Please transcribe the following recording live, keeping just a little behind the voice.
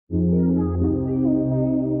Thanks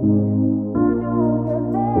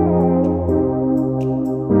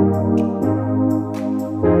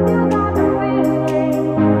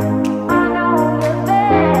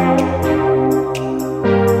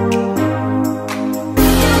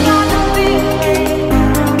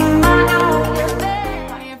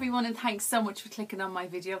so much for clicking on my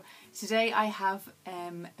video. Today I have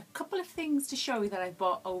a couple of things to show you that I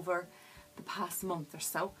bought over the past month or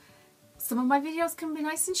so. Some of my videos can be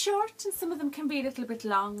nice and short and some of them can be a little bit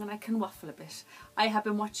long and I can waffle a bit. I have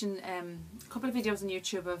been watching a couple of videos on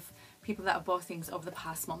YouTube of people that have bought things over the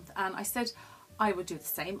past month and I said I would do the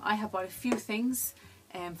same. I have bought a few things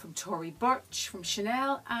from Tory Burch, from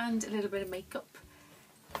Chanel, and a little bit of makeup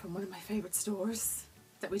from one of my favourite stores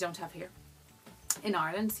that we don't have here in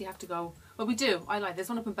Ireland, so you have to go, well we do, I like, there's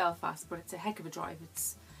one up in Belfast but it's a heck of a drive.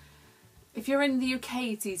 It's, if you're in the UK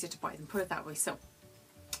it's easier to buy them, put it that way. So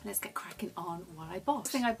let's get cracking on what I bought. The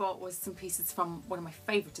thing I bought was some pieces from one of my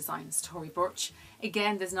favourite designers, Tory Burch.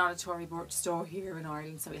 Again, there's not a Tory Burch store here in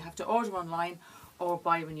Ireland, so you have to order online or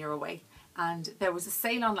buy when you're away. And there was a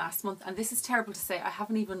sale on last month, and this is terrible to say, I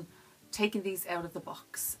haven't even taken these out of the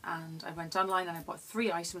box, and I went online and I bought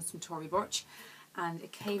 3 items from Tory Burch. And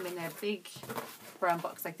it came in a big brown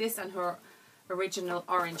box like this and her original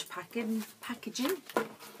orange packaging,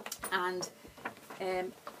 and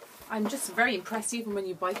I'm just very impressed. Even when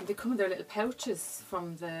you buy them, they come in their little pouches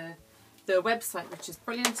from the website, which is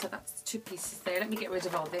brilliant. So that's 2 pieces there. Let me get rid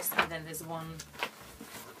of all this, and then there's one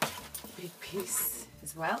big piece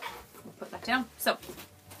as well. We'll put that down. So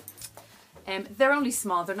they're only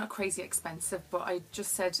small, they're not crazy expensive, but I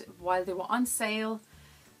just said while they were on sale,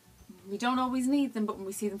 we don't always need them, but when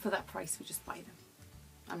we see them for that price, we just buy them.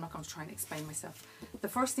 I'm not going to try and explain myself. The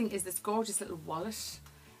first thing is this gorgeous little wallet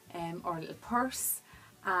or a little purse,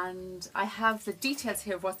 and I have the details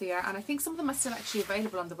here of what they are, and I think some of them are still actually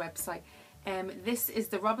available on the website. This is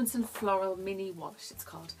the Robinson Floral Mini Wallet, it's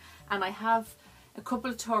called, and I have a couple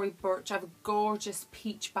of Tory Burch. I have a gorgeous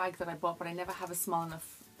peach bag that I bought, but I never have a small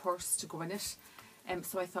enough purse to go in it,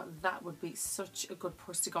 so I thought that would be such a good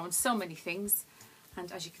purse to go in so many things. And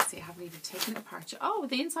as you can see, I haven't even taken it apart yet. Oh,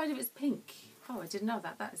 the inside of it is pink. Oh, I didn't know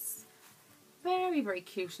that. That is very, very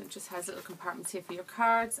cute. And it just has little compartments here for your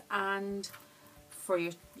cards and for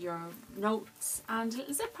your notes, and a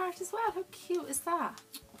little zip part as well. How cute is that?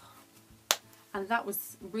 And that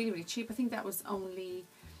was really, really cheap. I think that was only,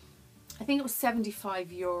 I think it was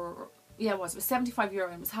 €75. Yeah, it was 75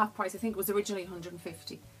 euro, and it was half price. I think it was originally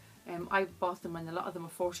 150. I bought them and a lot of them were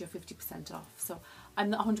 40 or 50% off, so I'm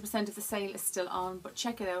not 100% if the sale is still on, but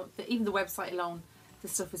check it out. Even the website alone, the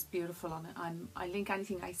stuff is beautiful on it. I link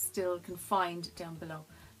anything I still can find down below.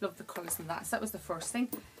 Love the colours and that. So that was the first thing.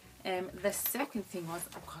 The second thing was,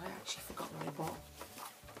 oh god, I actually forgot what I bought.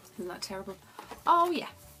 Isn't that terrible? Oh yeah,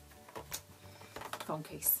 phone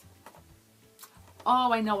case.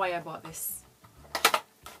 Oh, I know why I bought this.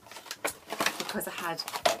 Because I had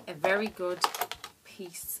a very good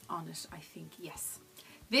piece on it, I think. Yes,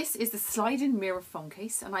 this is the slide-in mirror phone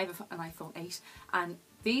case, and I have an iPhone 8, and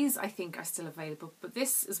these I think are still available, but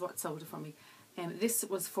this is what sold it for me. This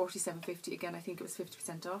was $47.50. Again, I think it was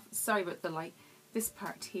 50% off. Sorry about the light. This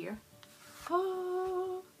part here,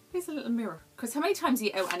 oh, here's a little mirror, because how many times are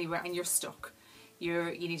you out anywhere and you're stuck? You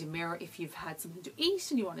need a mirror if you've had something to eat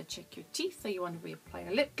and you want to check your teeth, or you want to reapply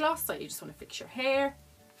your lip gloss, or you just want to fix your hair.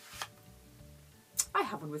 I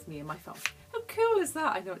have one with me in my phone. How cool is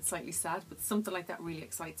that? I know it's slightly sad, but something like that really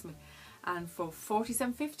excites me. And for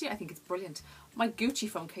 $47.50, I think it's brilliant. My Gucci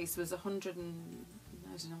phone case was 100 and,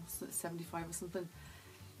 I don't know, 75 or something,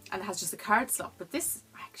 and it has just a card slot. But this,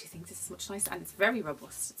 I actually think this is much nicer, and it's very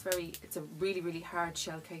robust. It's a really, really hard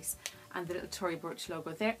shell case, and the little Tory Burch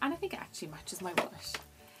logo there, and I think it actually matches my wallet.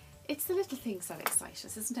 It's the little things that excite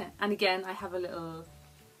us, isn't it? And again, I have a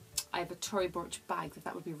Tory Burch bag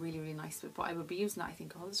that would be really, really nice with, but I would be using that, I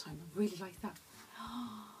think, all the time. I really like that.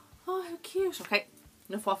 Oh, how cute. Okay,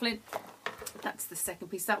 enough waffling. That's the second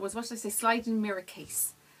piece. That was, what did I say, sliding mirror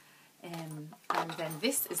case. And then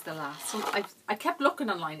this is the last one. I kept looking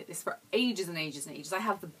online at this for ages and ages and ages. I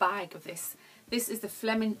have the bag of this. This is the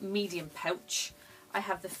Fleming medium pouch. I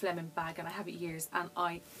have the Fleming bag and I have it years, and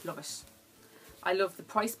I love it. I love the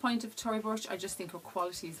price point of Tory Burch. I just think her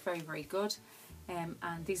quality is very, very good. And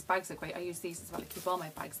these bags are great. I use these as well. I keep all my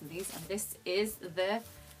bags in these. And this is the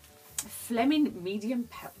Fleming medium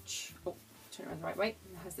pouch. Oh, turn it around the right way.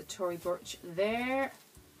 It has the Tory Burch there.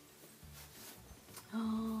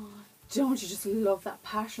 Oh, don't you just love that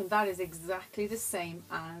pattern? That is exactly the same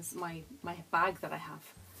as my bag that I have.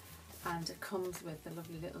 And it comes with the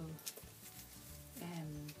lovely little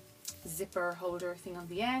zipper holder thing on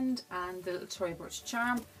the end, and the little Tory Burch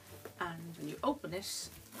charm. and when you open it,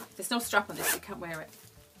 there's no strap on this, you can't wear it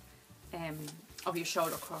over your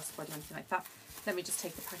shoulder, crossbody or anything like that. Let me just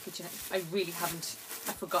take the package in it. I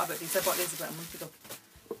forgot about these. I bought these about a month ago.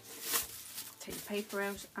 Take the paper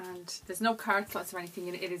out, and there's no card slots or anything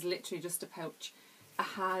in it. It is literally just a pouch. It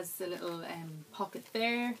has a little pocket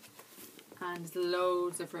there, and there's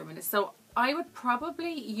loads of room in it. So I would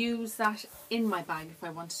probably use that in my bag if I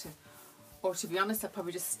wanted to. Or to be honest, I'd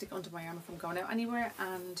probably just stick it under my arm if I'm going out anywhere.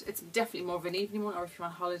 And it's definitely more of an evening one, or if you're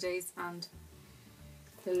on holidays. And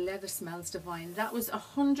the leather smells divine. That was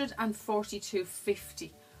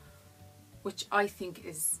 $142.50, which I think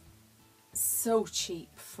is so cheap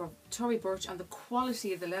for Tory Burch, and the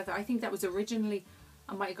quality of the leather. I think that was originally,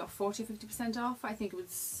 I might have got 40 or 50% off. I think it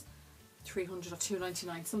was $300 or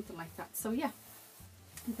 $2.99, something like that. So yeah,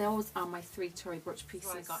 those are my 3 Tory Burch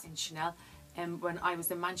pieces I got in Chanel. When I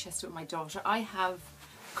was in Manchester with my daughter. I have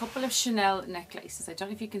a couple of Chanel necklaces. I don't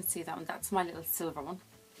know if you can see that one. That's my little silver one.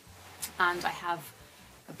 And I have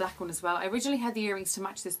a black one as well. I originally had the earrings to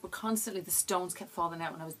match this, but constantly the stones kept falling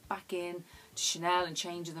out when I was back in to Chanel and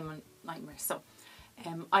changing them, and nightmare. So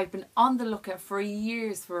I've been on the lookout for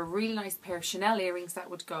years for a really nice pair of Chanel earrings that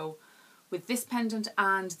would go with this pendant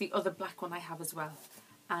and the other black one I have as well.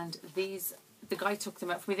 And these, the guy took them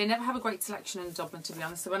out for me. They never have a great selection in Dublin, to be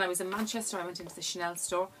honest. So when I was in Manchester, I went into the Chanel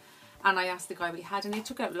store and I asked the guy what he had, and he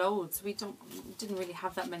took out loads. We didn't really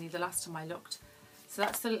have that many the last time I looked. So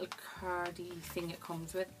that's the little cardy thing it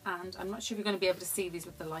comes with, and I'm not sure if you're going to be able to see these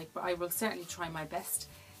with the light, but I will certainly try my best.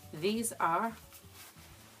 These are,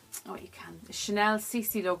 oh you can, the Chanel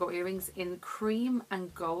CC logo earrings in cream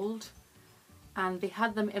and gold, and they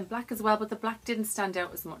had them in black as well, but the black didn't stand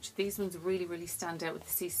out as much. These ones really stand out with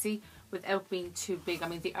the CC without being too big. I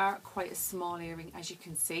mean, they are quite a small earring, as you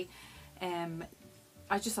can see.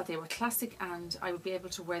 I just thought they were classic, and I would be able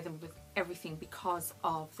to wear them with everything because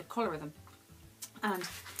of the colour of them. And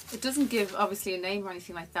it doesn't give obviously a name or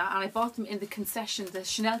anything like that, and I bought them in the concession, the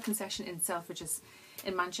Chanel concession in Selfridges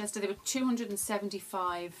in Manchester. They were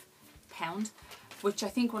 £275, which I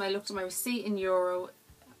think when I looked at my receipt in euro,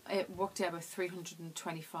 it worked out about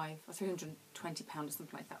 £325 or £320 or something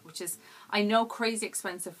like that, which is, I know, crazy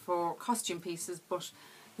expensive for costume pieces, but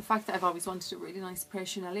the fact that I've always wanted a really nice pair of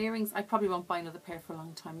Chanel earrings, I probably won't buy another pair for a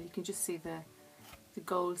long time. You can just see the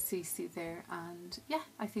gold CC there, and yeah,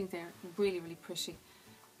 I think they're really pretty.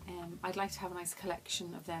 I'd like to have a nice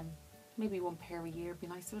collection of them, maybe one pair a year would be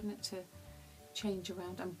nice, wouldn't it, to change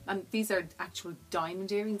around. And these are actual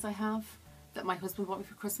diamond earrings I have that my husband bought me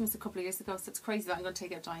for Christmas a couple of years ago, so it's crazy that I'm going to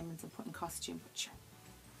take out diamonds and put in costume, but sure.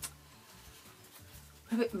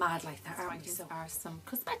 We're a bit mad like that, aren't we? There are some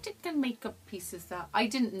cosmetic and makeup pieces that I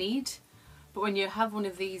didn't need, but when you have one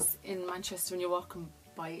of these in Manchester and you're walking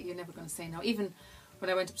by it, you're never going to say no. Even when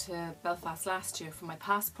I went up to Belfast last year for my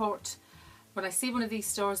passport, when I see one of these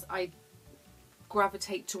stores, I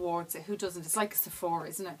gravitate towards it. Who doesn't? It's like a Sephora,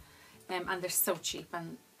 isn't it? And they're so cheap,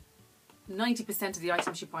 and 90% of the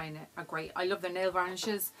items you buy in it are great. I love their nail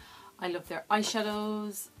varnishes, I love their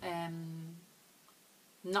eyeshadows,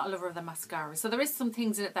 not a lover of the mascara. So there is some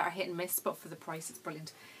things in it that are hit and miss, but for the price it's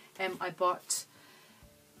brilliant. I bought,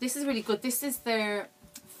 this is really good, this is their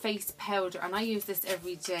face powder, and I use this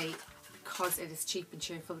every day because it is cheap and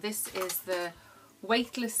cheerful. This is the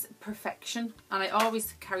Weightless Perfection, and I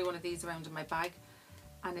always carry one of these around in my bag,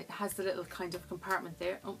 and it has the little kind of compartment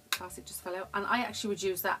there. Oh, plastic just fell out. And I actually would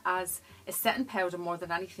use that as a setting powder more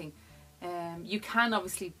than anything. You can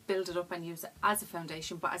obviously build it up and use it as a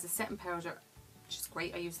foundation, but as a setting powder, which is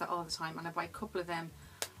great, I use that all the time, and I buy a couple of them.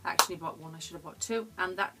 I actually bought one, I should have bought 2,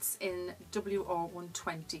 and that's in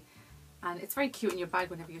WR120. And it's very cute in your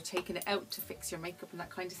bag whenever you're taking it out to fix your makeup and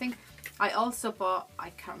that kind of thing. I also bought,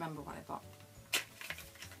 I can't remember what I bought,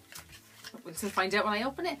 but we'll soon find out when I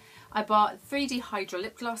open it. I bought 3D Hydra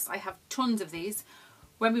lip gloss. I have tons of these.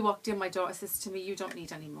 When we walked in, my daughter says to me, "You don't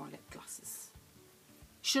need any more lip glosses."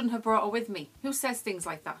 Shouldn't have brought her with me. Who says things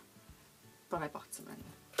like that? But I bought some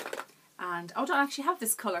anyway. And I don't actually have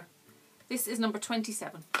this colour. This is number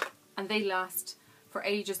 27, and they last for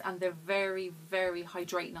ages, and they're very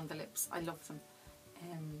hydrating on the lips. I love them.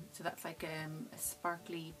 So that's like a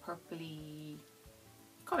sparkly purpley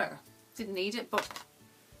colour. Didn't need it, but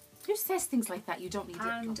who says things like that? You don't need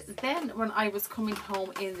it. And then when I was coming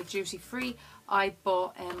home in the duty free, I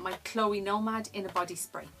bought my Chloe Nomad in a body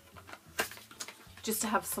spray, just to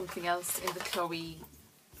have something else in the Chloe,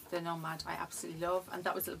 the Nomad I absolutely love. And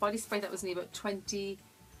that was a body spray that was only about £20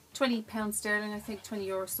 sterling, I think,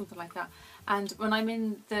 €20, something like that. And when I'm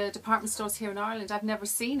in the department stores here in Ireland, I've never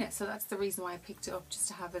seen it, so that's the reason why I picked it up, just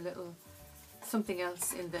to have a little something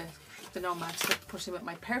else in the Nomad to put in with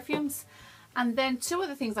my perfumes. And then two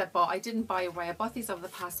other things I bought. I didn't buy away. I bought these over the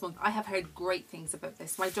past month. I have heard great things about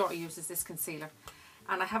this. My daughter uses this concealer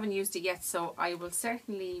and I haven't used it yet, so I will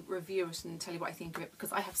certainly review it and tell you what I think of it,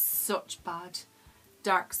 because I have such bad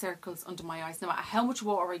dark circles under my eyes. No matter how much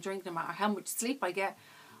water I drink, no matter how much sleep I get,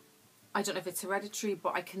 I don't know if it's hereditary,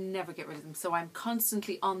 but I can never get rid of them. So I'm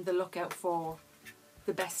constantly on the lookout for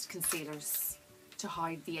the best concealers to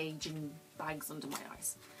hide the aging bags under my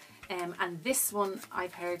eyes. And this one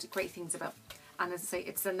I've heard great things about. And as I say,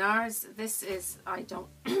 it's the NARS. This is, I don't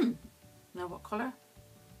know what colour.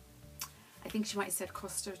 I think she might have said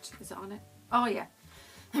custard. Is it on it? Oh yeah.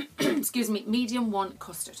 Excuse me. Medium 1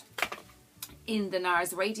 custard. In the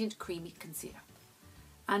NARS Radiant Creamy Concealer.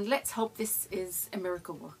 And let's hope this is a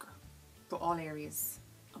miracle worker for all areas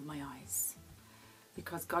of my eyes,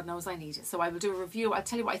 because God knows I need it. So I will do a review. I'll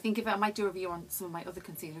tell you what I think of it. I might do a review on some of my other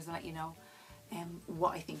concealers and let you know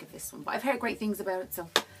what I think of this one. But I've heard great things about it, so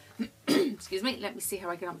excuse me, let me see how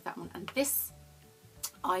I get on with that one. And this,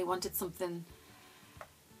 I wanted something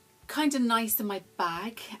kind of nice in my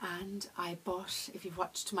bag, and I bought, if you've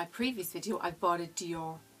watched my previous video, I bought a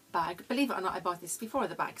Dior bag. Believe it or not, I bought this before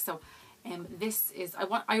the bag. So this is,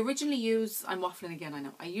 I originally use, I'm waffling again, I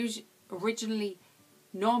know,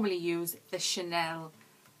 normally use the Chanel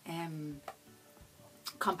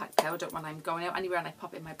compact powder when I'm going out anywhere and I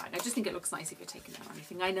pop it in my bag. I just think it looks nice if you're taking it or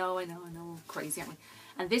anything. I know, crazy, aren't we?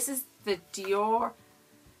 And this is the Dior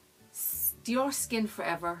Skin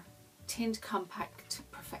Forever Tint Compact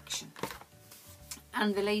Perfection.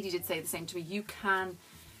 And the lady did say the same to me. You can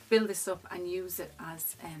build this up and use it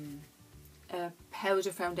as a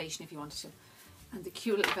powder foundation if you wanted to. And the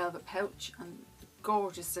cute little velvet pouch and the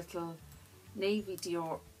gorgeous little navy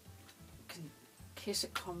Dior kit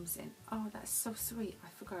it comes in. Oh, that's so sweet. I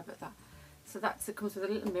forgot about that. So it comes with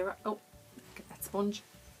a little mirror. Oh, look at that sponge.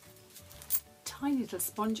 Tiny little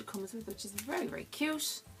sponge it comes with, which is very, very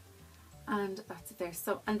cute. And that's it there.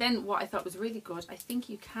 So, and then what I thought was really good, I think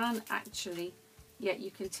you can actually, yeah,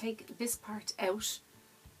 you can take this part out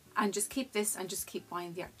and just keep this and just keep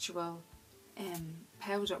buying the actual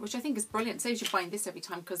powder, which I think is brilliant. It saves you buying this every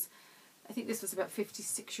time, because I think this was about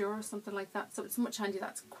 €56 or something like that. So it's much handy.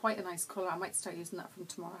 That's quite a nice colour. I might start using that from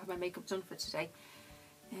tomorrow. I have my makeup done for today.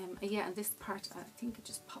 Yeah, and this part, I think it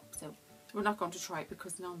just pops out. We're not going to try it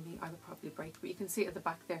because normally I would probably break, but you can see at the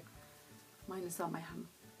back there, minus all my hand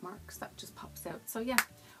marks, that just pops out. So yeah,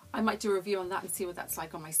 I might do a review on that and see what that's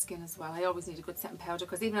like on my skin as well. I always need a good setting powder,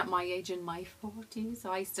 because even at my age, in my 40s,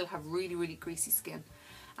 I still have really, really greasy skin.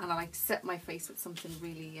 And I like to set my face with something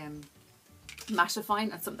really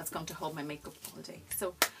mattifying and something that's going to hold my makeup all day.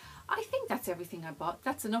 So I think that's everything I bought.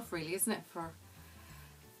 That's enough really, isn't it, for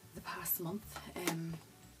the past month.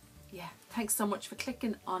 Yeah, thanks so much for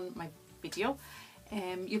clicking on my video.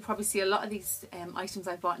 You'll probably see a lot of these items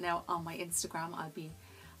I bought now on my Instagram.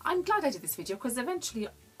 I'm glad I did this video, because eventually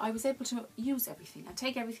I was able to use everything and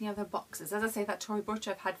take everything out of their boxes. As I say, that Tory Burch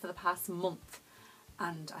I've had for the past month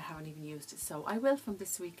and I haven't even used it, so I will from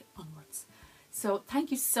this week onwards. So thank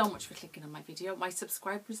you so much for clicking on my video. My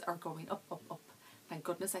subscribers are going up, up, up. Thank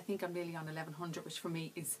goodness. I think I'm nearly on 1100, which for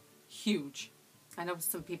me is huge. I know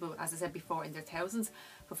some people, as I said before, in their thousands,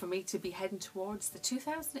 but for me to be heading towards the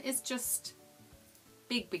 2000 is just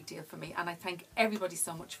big, big deal for me. And I thank everybody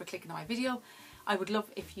so much for clicking on my video. I would love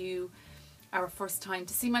if you are a first time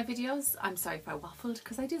to see my videos. I'm sorry if I waffled,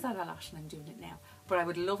 because I do that a lot and I'm doing it now. But I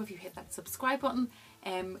would love if you hit that subscribe button,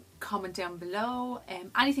 comment down below.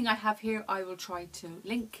 Anything I have here I will try to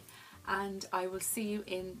link, and I will see you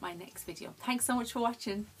in my next video. Thanks so much for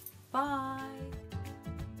watching. Bye.